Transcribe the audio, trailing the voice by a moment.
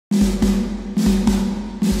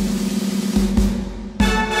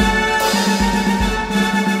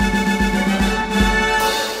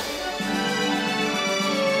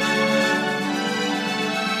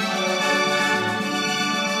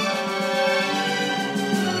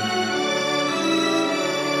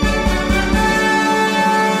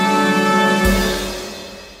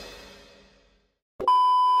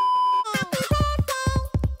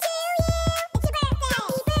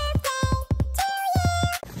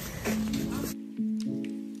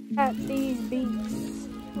Got these beats.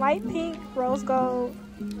 Light pink, rose gold,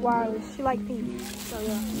 wireless. She like pink. So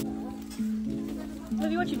yeah.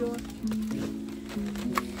 Livy, what you doing?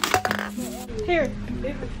 Here.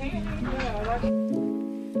 It's a candy.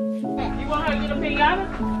 Yeah, you want her to get a pinata?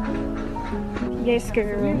 Yes,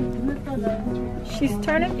 girl. She's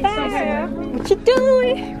turning fast. What you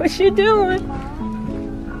doing? What you doing?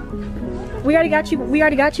 We already got you. We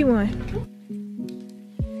already got you one.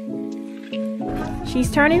 She's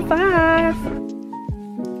turning 5.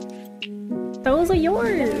 Those are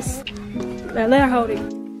yours. Let her hold it.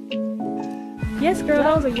 Yes, girl.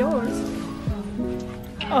 Those are yours.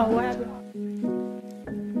 Oh, what happened?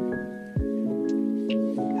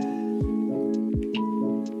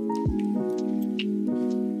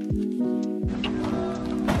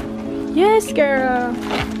 Yes, girl.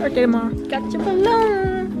 Birthday tomorrow. Got your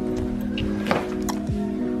balloon.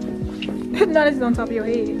 Now this is on top of your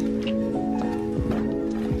head.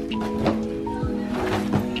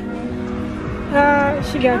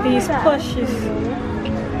 She got these plushies.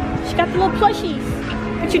 She got the little plushies.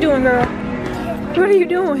 What you doing, girl? What are you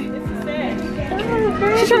doing?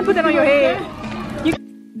 She's trying to put that on your head.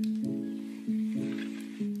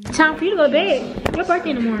 Time for you to go to bed. Your birthday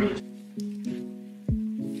in the morning.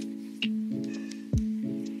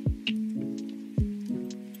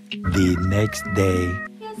 The next day.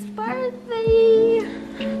 It's birthday.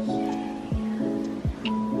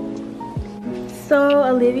 So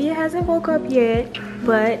Olivia hasn't woke up yet,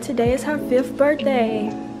 but today is her 5th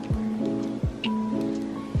birthday.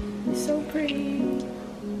 It's so pretty.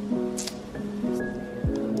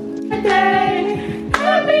 Birthday!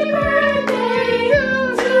 Happy birthday to you!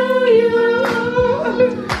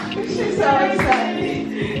 She's so excited.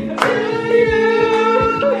 To you!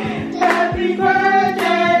 Happy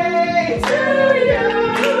birthday to you!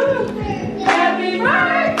 Happy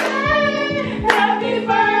birthday! Happy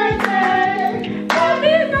birthday!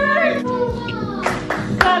 Happy birthday!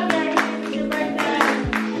 Clap your hands, it's your birthday!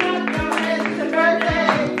 Clap your hands, it's your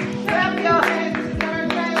birthday! Clap your hands,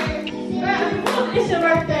 it's your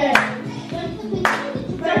birthday!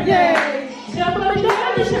 Birthday! Jump up and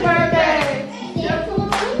down, it's your birthday! Jump up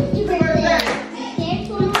and down, it's your birthday!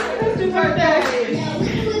 It's your birthday!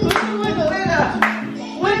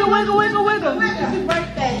 Wiggle, wiggle, wiggle, wiggle! It's your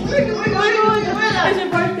birthday! Wiggle, wiggle, wiggle, wiggle! It's your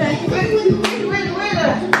birthday! Wiggle, wiggle, wiggle,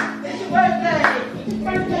 wiggle! It's your birthday! It's your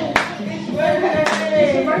birthday! It's your birthday!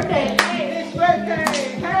 It's your birthday! It's your birthday!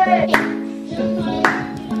 Hey!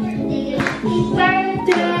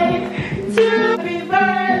 Birthday to happy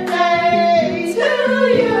birthday to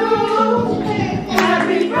you.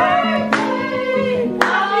 Happy birthday,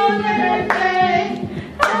 happy birthday,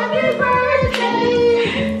 happy birthday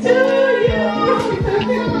to you.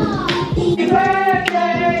 Happy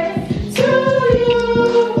birthday to you.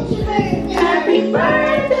 Happy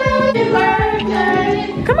birthday,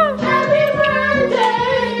 come on. Happy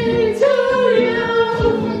birthday to you.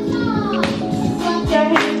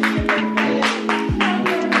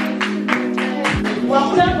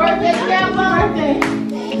 Welcome to birthday, Grandma. Birthday.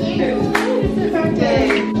 It's your birthday.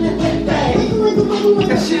 It's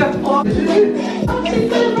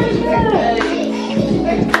your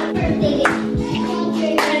birthday.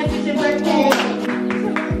 It's your birthday.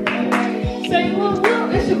 Say woo woo.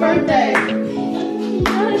 It's your birthday.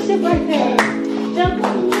 It's your birthday. Jump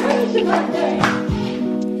up. It's your birthday.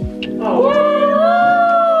 Oh.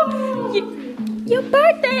 Your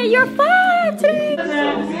birthday. You're 5 today.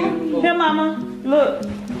 Here, Mama. Look.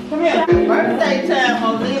 Come here. Birthday time,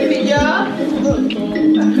 Olivia.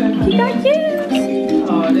 You got gifts.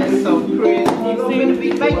 Oh, that's so pretty. You gonna be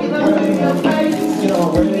making up some your face? You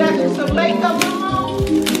got you some makeup, Mama?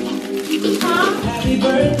 Huh? Happy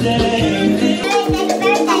birthday.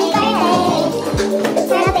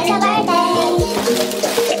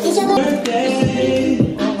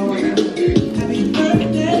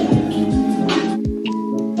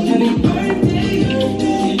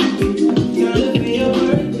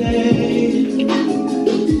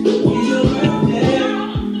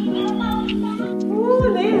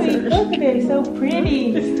 It's so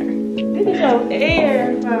pretty. Look at your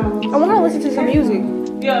hair. I want to listen to some music.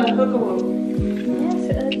 Yeah, hook 'em up.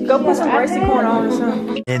 Yes, go put some Bracy corn on or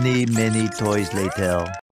something. Many toys later.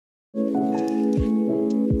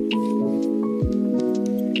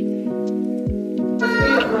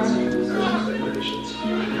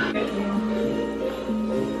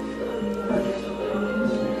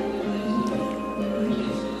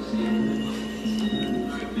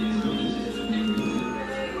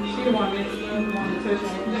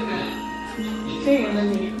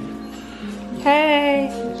 Hey.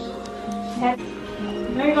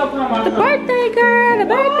 There you go, The birthday girl, the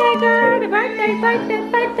birthday girl, the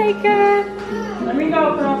birthday girl. Let me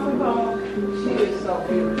go put on some clothes. She is so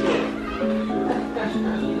beautiful.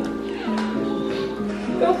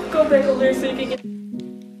 Go back over there so you can get.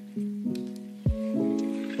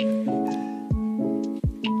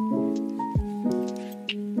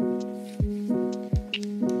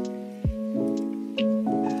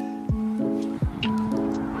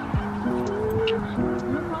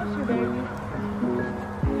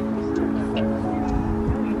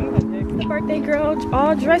 The birthday girl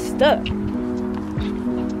all dressed up.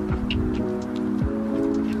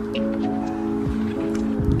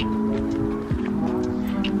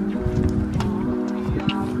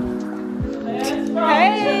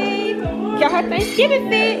 Hey, got her Thanksgiving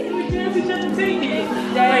fit. She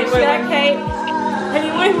got cake. Hey,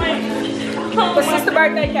 wait. But sister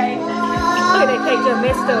birthday cake. Look at that cake just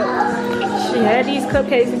messed up. She had these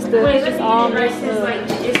cupcakes and stuff. It's just all messed up.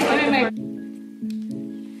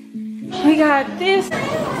 We got this.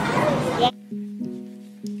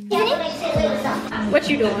 What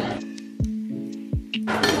you doing?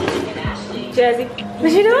 Jazzy,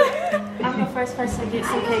 what you doing? I'm the first person to get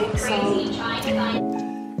some cake, so